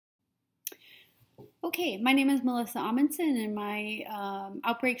Okay, my name is Melissa Amundson, and my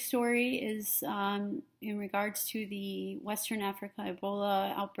outbreak story is in regards to the Western Africa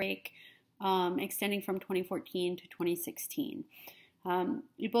Ebola outbreak extending from 2014 to 2016.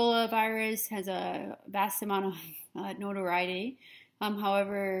 Ebola virus has a vast amount of notoriety.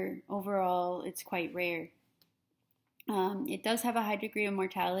 However, overall, it's quite rare. It does have a high degree of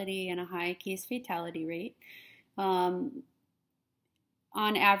mortality and a high case fatality rate.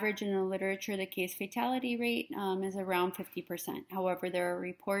 On average, in the literature, the case fatality rate is around 50%. However, there are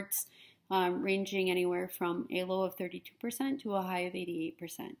reports ranging anywhere from a low of 32% to a high of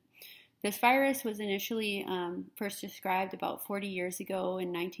 88%. This virus was initially first described about 40 years ago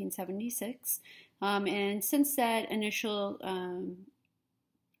in 1976. And since that initial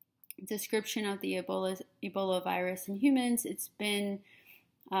description of the Ebola virus in humans, there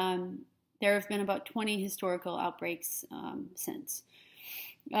have been about 20 historical outbreaks since.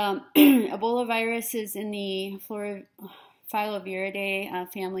 Ebola virus is in the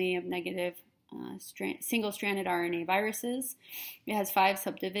Filoviridae family of negative single-stranded RNA viruses. It has 5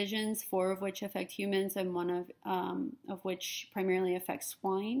 subdivisions, 4 of which affect humans and 1 of which primarily affects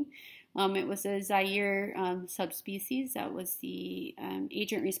swine. It was a Zaire subspecies that was the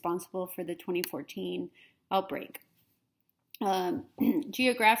agent responsible for the 2014 outbreak.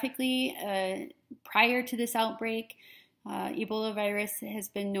 Geographically, prior to this outbreak, Ebola virus has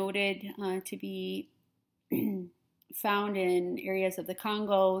been noted to be found in areas of the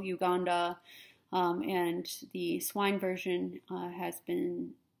Congo, Uganda, and the swine version has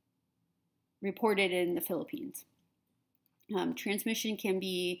been reported in the Philippines. Transmission can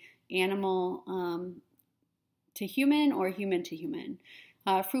be animal to human or human to human.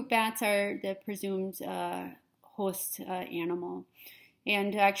 Fruit bats are the presumed host animal.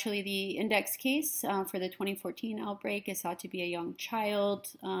 And actually, the index case for the 2014 outbreak is thought to be a young child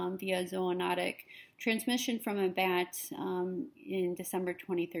via zoonotic transmission from a bat in December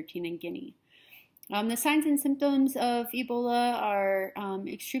 2013 in Guinea. The signs and symptoms of Ebola are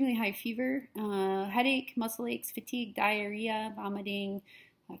extremely high fever, headache, muscle aches, fatigue, diarrhea, vomiting,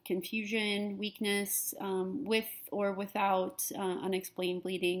 confusion, weakness, with or without unexplained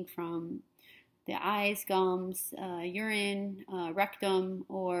bleeding from the eyes, gums, urine, rectum,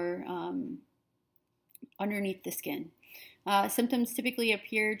 or underneath the skin. Symptoms typically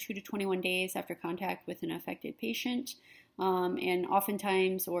appear 2 to 21 days after contact with an affected patient, and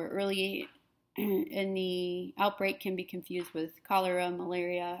oftentimes or early in the outbreak can be confused with cholera,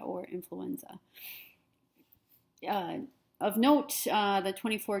 malaria, or influenza. Of note, the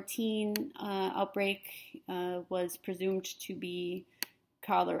 2014 outbreak was presumed to be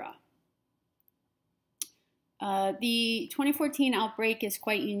cholera. The 2014 outbreak is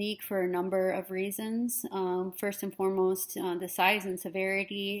quite unique for a number of reasons. First and foremost, the size and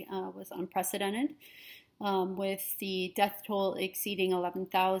severity was unprecedented, with the death toll exceeding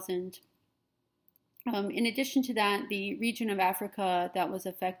 11,000. In addition to that, the region of Africa that was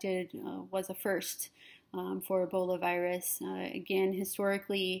affected was a first for Ebola virus. Again,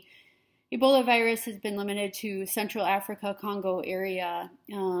 historically, Ebola virus has been limited to Central Africa, Congo area,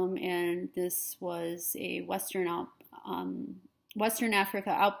 and this was a Western Africa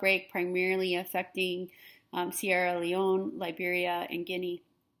outbreak primarily affecting Sierra Leone, Liberia, and Guinea.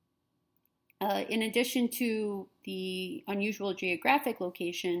 In addition to the unusual geographic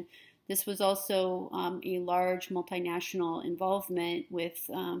location, this was also a large multinational involvement with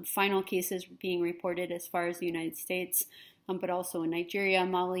final cases being reported as far as the United States, but also in Nigeria,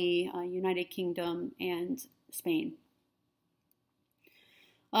 Mali, United Kingdom, and Spain.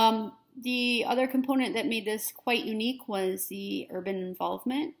 The other component that made this quite unique was the urban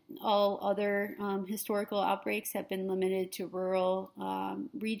involvement. All other historical outbreaks have been limited to rural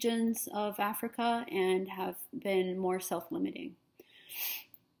regions of Africa and have been more self-limiting.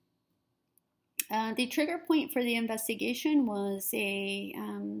 The trigger point for the investigation was a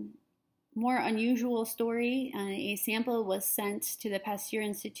more unusual story. A sample was sent to the Pasteur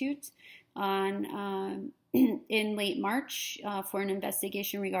Institute in late March for an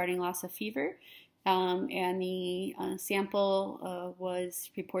investigation regarding loss of fever, and the sample was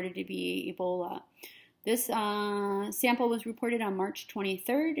reported to be Ebola. This sample was reported on March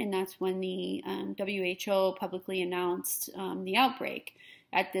 23rd, and that's when the WHO publicly announced the outbreak.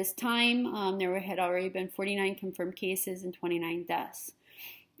 At this time, there had already been 49 confirmed cases and 29 deaths.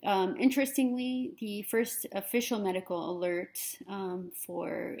 Interestingly, the first official medical alert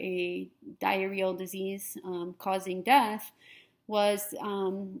for a diarrheal disease causing death was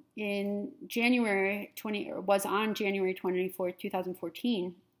on January 24,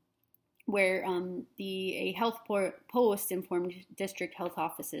 2014, where a health post informed district health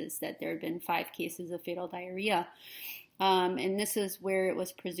offices that there had been 5 cases of fatal diarrhea. And this is where it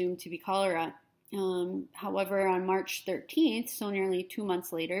was presumed to be cholera. However, on March 13th, so nearly 2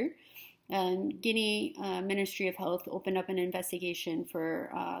 months later, Guinea Ministry of Health opened up an investigation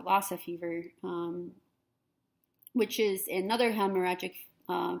for Lassa fever, which is another hemorrhagic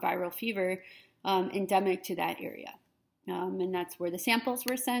viral fever endemic to that area. And that's where the samples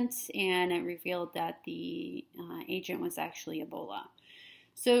were sent, and it revealed that the agent was actually Ebola.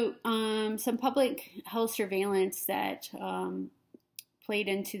 So some public health surveillance that played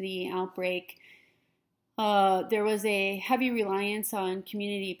into the outbreak, there was a heavy reliance on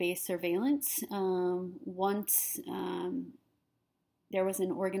community-based surveillance once there was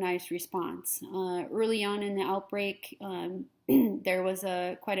an organized response. Early on in the outbreak, there was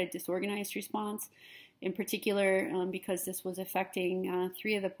quite a disorganized response, in particular because this was affecting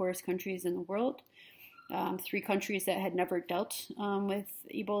 3 of the poorest countries in the world, 3 countries that had never dealt with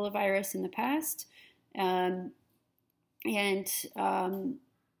Ebola virus in the past, and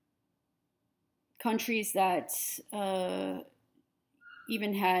countries that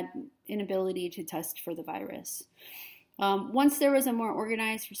even had inability to test for the virus. Once there was a more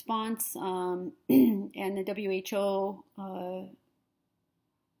organized response and the WHO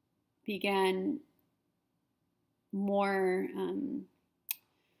began more and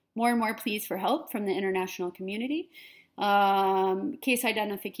more pleas for help from the international community, case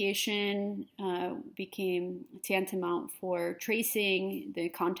identification became tantamount for tracing the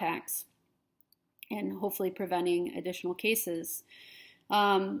contacts and hopefully preventing additional cases.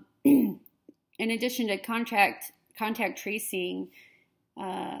 In addition to contact tracing,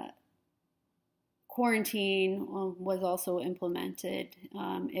 quarantine was also implemented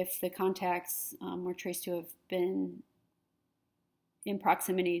if the contacts were traced to have been in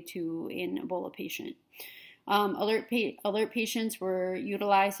proximity to an Ebola patient. Alert patients were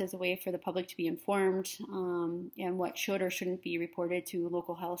utilized as a way for the public to be informed and what should or shouldn't be reported to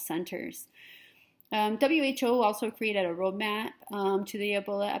local health centers. WHO also created a roadmap to the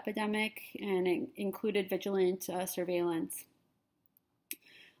Ebola epidemic, and it included vigilant surveillance.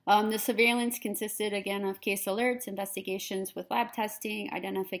 The surveillance consisted, again, of case alerts, investigations with lab testing,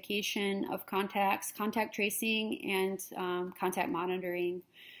 identification of contacts, contact tracing, and contact monitoring,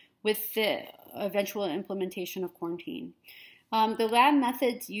 with the eventual implementation of quarantine. The lab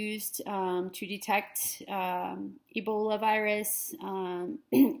methods used to detect Ebola virus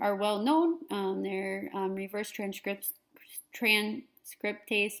are well known. They're reverse transcriptase,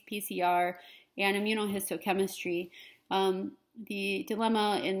 PCR, and immunohistochemistry. The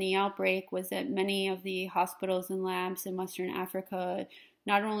dilemma in the outbreak was that many of the hospitals and labs in Western Africa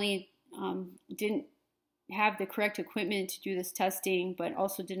not only didn't have the correct equipment to do this testing, but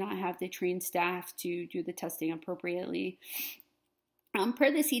also did not have the trained staff to do the testing appropriately.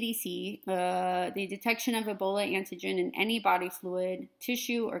 Per the CDC, the detection of Ebola antigen in any body fluid,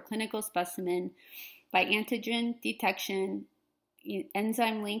 tissue, or clinical specimen by antigen detection,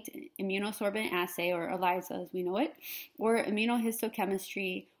 enzyme-linked immunosorbent assay, or ELISA as we know it, or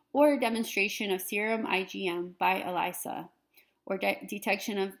immunohistochemistry, or demonstration of serum IgM by ELISA, or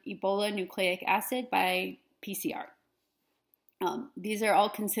detection of Ebola nucleic acid by PCR. These are all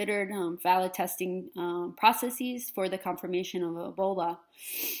considered valid testing processes for the confirmation of Ebola.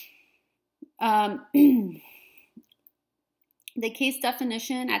 The case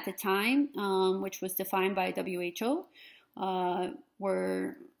definition at the time, which was defined by WHO,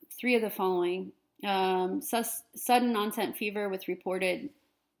 were 3 of the following. Sudden onset fever with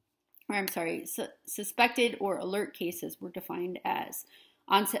suspected or alert cases were defined as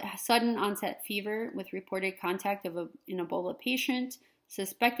sudden onset fever with reported contact of an Ebola patient,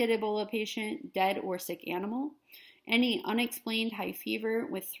 suspected Ebola patient, dead or sick animal, any unexplained high fever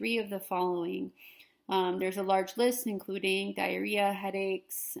with 3 of the following. There's a large list including diarrhea,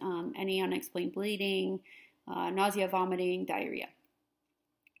 headaches, any unexplained bleeding, nausea, vomiting, diarrhea.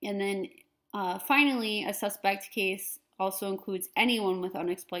 And then finally, a suspect case also includes anyone with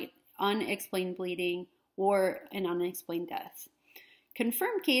unexplained bleeding or an unexplained death.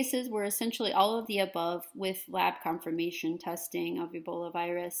 Confirmed cases were essentially all of the above with lab confirmation testing of Ebola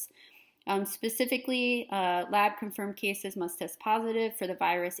virus. Specifically, lab confirmed cases must test positive for the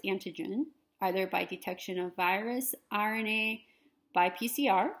virus antigen, either by detection of virus RNA by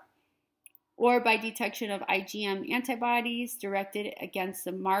PCR, or by detection of IgM antibodies directed against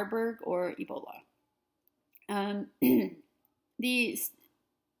the Marburg or Ebola.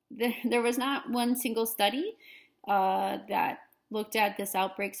 There was not one single study that looked at this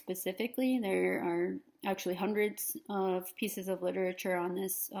outbreak specifically. There are actually hundreds of pieces of literature on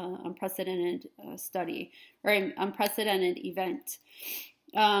this unprecedented study or unprecedented event.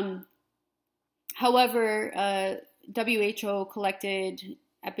 However, WHO collected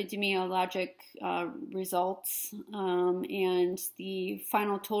epidemiologic results, and the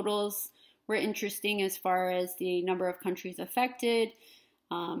final totals were interesting as far as the number of countries affected,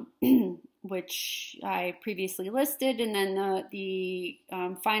 which I previously listed, and then the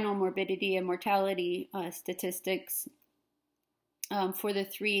final morbidity and mortality statistics for the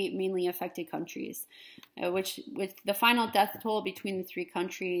three mainly affected countries, which with the final death toll between the three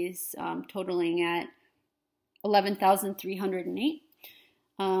countries totaling at 11,308.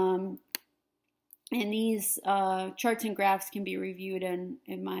 And these charts and graphs can be reviewed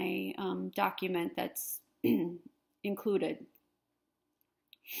in my document that's included.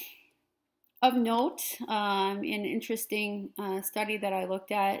 Of note, an interesting study that I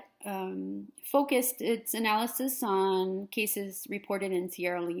looked at focused its analysis on cases reported in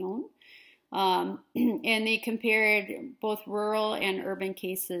Sierra Leone. And they compared both rural and urban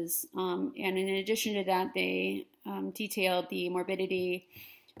cases. And in addition to that, they detailed the morbidity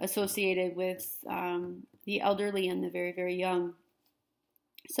associated with the elderly and the very, very young.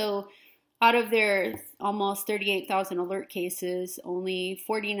 So out of their almost 38,000 alert cases, only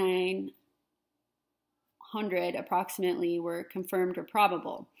 4,900 approximately were confirmed or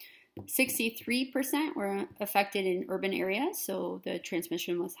probable. 63% were affected in urban areas, so the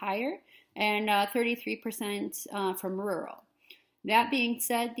transmission was higher, and 33% from rural. That being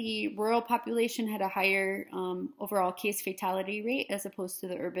said, the rural population had a higher overall case fatality rate as opposed to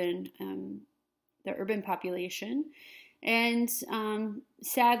the urban population. And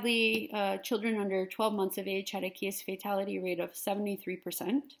sadly, children under 12 months of age had a case fatality rate of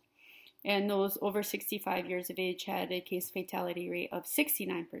 73%. And those over 65 years of age had a case fatality rate of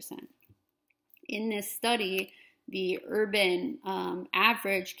 69%. In this study, the urban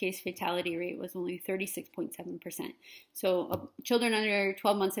average case fatality rate was only 36.7%. So children under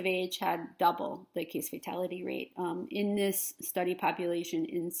 12 months of age had double the case fatality rate in this study population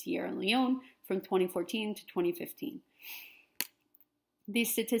in Sierra Leone from 2014 to 2015.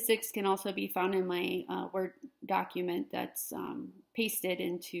 These statistics can also be found in my Word document that's pasted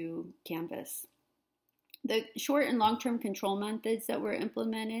into Canvas. The short and long-term control methods that were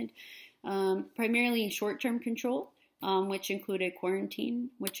implemented, primarily short-term control, which included quarantine,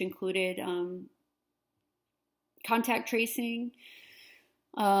 which included contact tracing,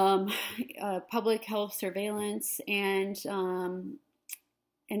 public health surveillance, and an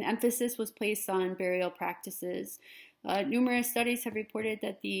emphasis was placed on burial practices. Numerous studies have reported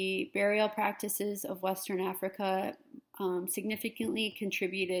that the burial practices of Western Africa significantly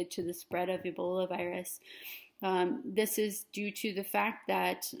contributed to the spread of Ebola virus. This is due to the fact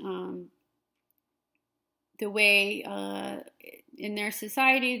that the way in their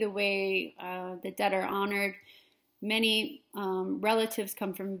society, the way the dead are honored, many relatives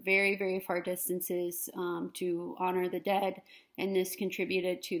come from very, very far distances to honor the dead, and this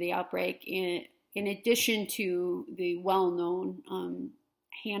contributed to the outbreak in addition to the well-known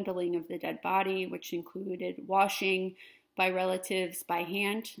handling of the dead body, which included washing by relatives by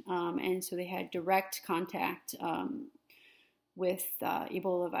hand, and so they had direct contact with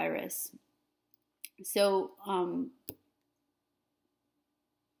Ebola virus. So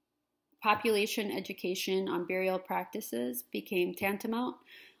population education on burial practices became tantamount,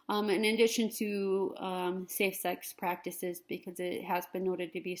 in addition to safe sex practices, because it has been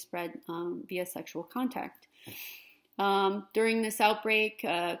noted to be spread via sexual contact. During this outbreak,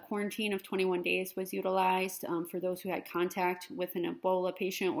 quarantine of 21 days was utilized for those who had contact with an Ebola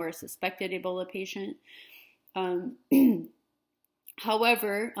patient or a suspected Ebola patient.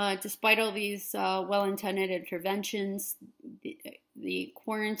 However, despite all these well-intended interventions, the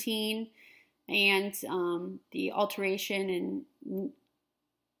quarantine and the alteration in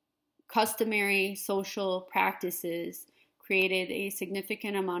customary social practices created a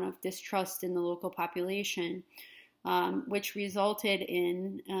significant amount of distrust in the local population, which resulted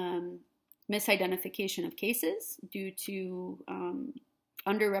in misidentification of cases due to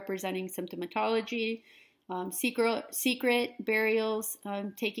underrepresenting symptomatology, secret burials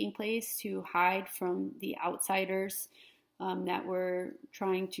taking place to hide from the outsiders that were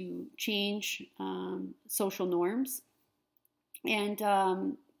trying to change social norms, and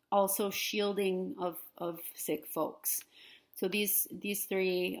also shielding of sick folks. So these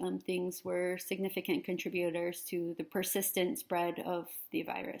three things were significant contributors to the persistent spread of the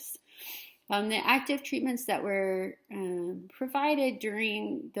virus. The active treatments that were provided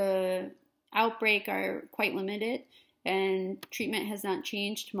during the outbreak are quite limited, and treatment has not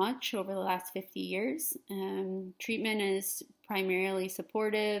changed much over the last 50 years. Treatment is primarily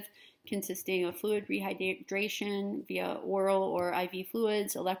supportive, consisting of fluid rehydration via oral or IV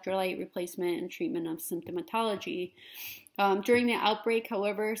fluids, electrolyte replacement, and treatment of symptomatology. During the outbreak,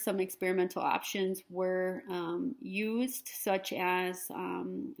 however, some experimental options were used, such as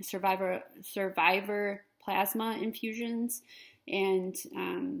survivor plasma infusions, and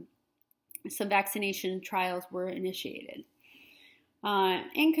some vaccination trials were initiated.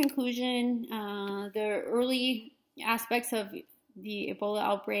 In conclusion, the early aspects of the Ebola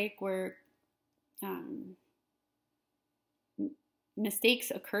outbreak were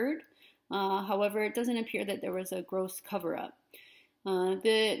mistakes occurred. However, it doesn't appear that there was a gross cover-up.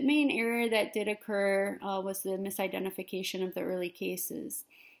 The main error that did occur was the misidentification of the early cases.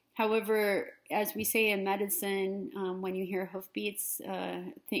 However, as we say in medicine, when you hear hoofbeats,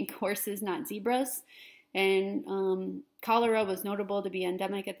 think horses, not zebras. And cholera was notable to be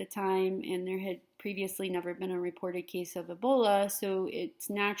endemic at the time, and there had previously never been a reported case of Ebola, so it's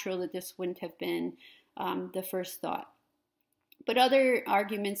natural that this wouldn't have been the first thought. But other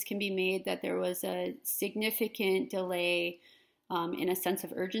arguments can be made that there was a significant delay in a sense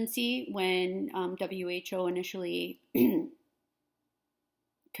of urgency when WHO initially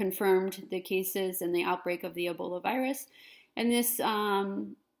confirmed the cases and the outbreak of the Ebola virus. And this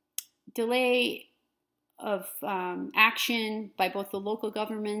delay of action by both the local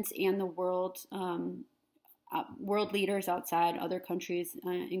governments and the world leaders outside other countries,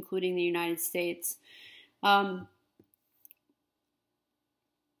 including the United States.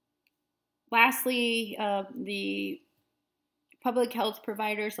 Lastly, the public health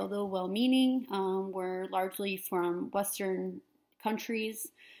providers, although well-meaning, were largely from Western countries,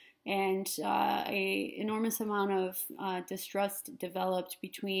 and an enormous amount of distrust developed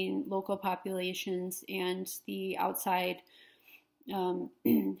between local populations and the outside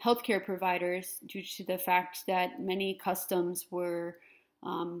healthcare providers due to the fact that many customs were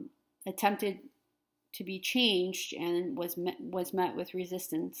attempted to be changed and was met with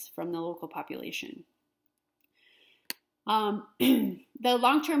resistance from the local population. The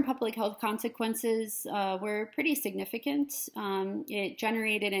long-term public health consequences were pretty significant. It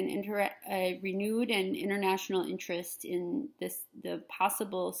generated a renewed and international interest in the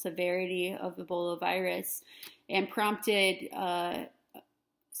possible severity of Ebola virus, and prompted a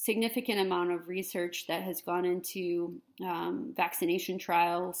significant amount of research that has gone into vaccination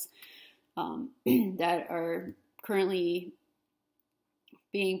trials that are currently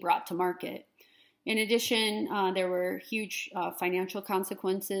being brought to market. In addition, there were huge financial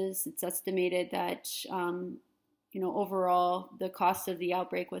consequences. It's estimated that, overall the cost of the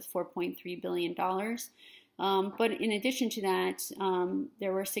outbreak was $4.3 billion. But in addition to that,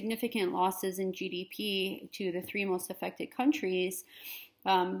 there were significant losses in GDP to the three most affected countries,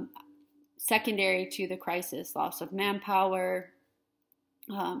 secondary to the crisis: loss of manpower,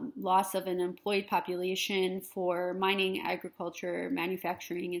 loss of an employed population for mining, agriculture,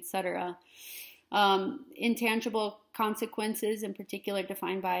 manufacturing, etc. Intangible consequences, in particular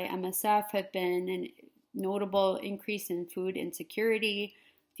defined by MSF, have been a notable increase in food insecurity,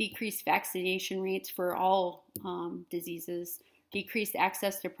 decreased vaccination rates for all diseases, decreased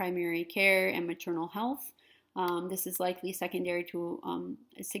access to primary care and maternal health. This is likely secondary to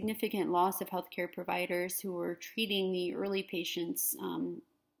a significant loss of healthcare providers who were treating the early patients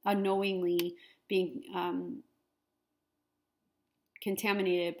unknowingly being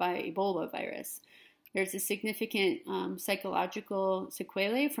contaminated by Ebola virus. There's a significant psychological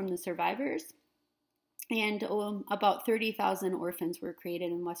sequelae from the survivors, and about 30,000 orphans were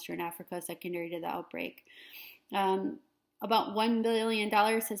created in Western Africa secondary to the outbreak. About $1 billion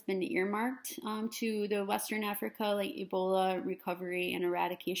has been earmarked to the Western Africa Ebola recovery and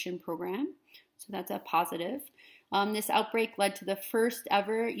eradication program, so that's a positive. This outbreak led to the first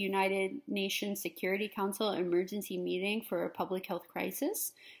ever United Nations Security Council emergency meeting for a public health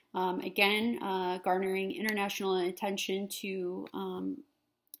crisis, again garnering international attention to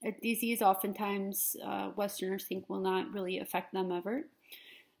a disease oftentimes Westerners think will not really affect them ever.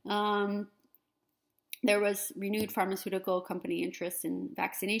 There was renewed pharmaceutical company interest in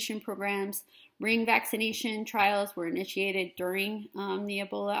vaccination programs. Ring vaccination trials were initiated during the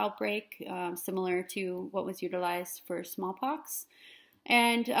Ebola outbreak, similar to what was utilized for smallpox.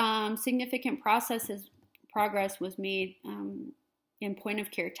 And significant progress was made in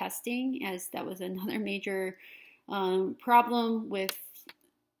point-of-care testing, as that was another major problem with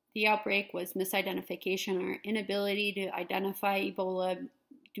the outbreak, was misidentification or inability to identify Ebola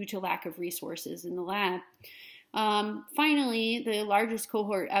due to lack of resources in the lab. Finally, the largest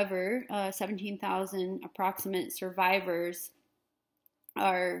cohort ever, 17,000 approximate survivors,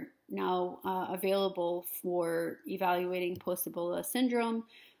 are now available for evaluating post-Ebola syndrome,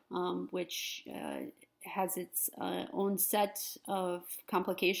 which has its own set of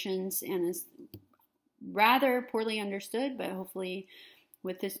complications and is rather poorly understood, but hopefully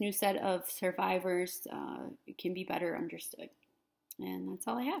with this new set of survivors, it can be better understood. And that's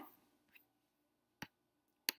all I have.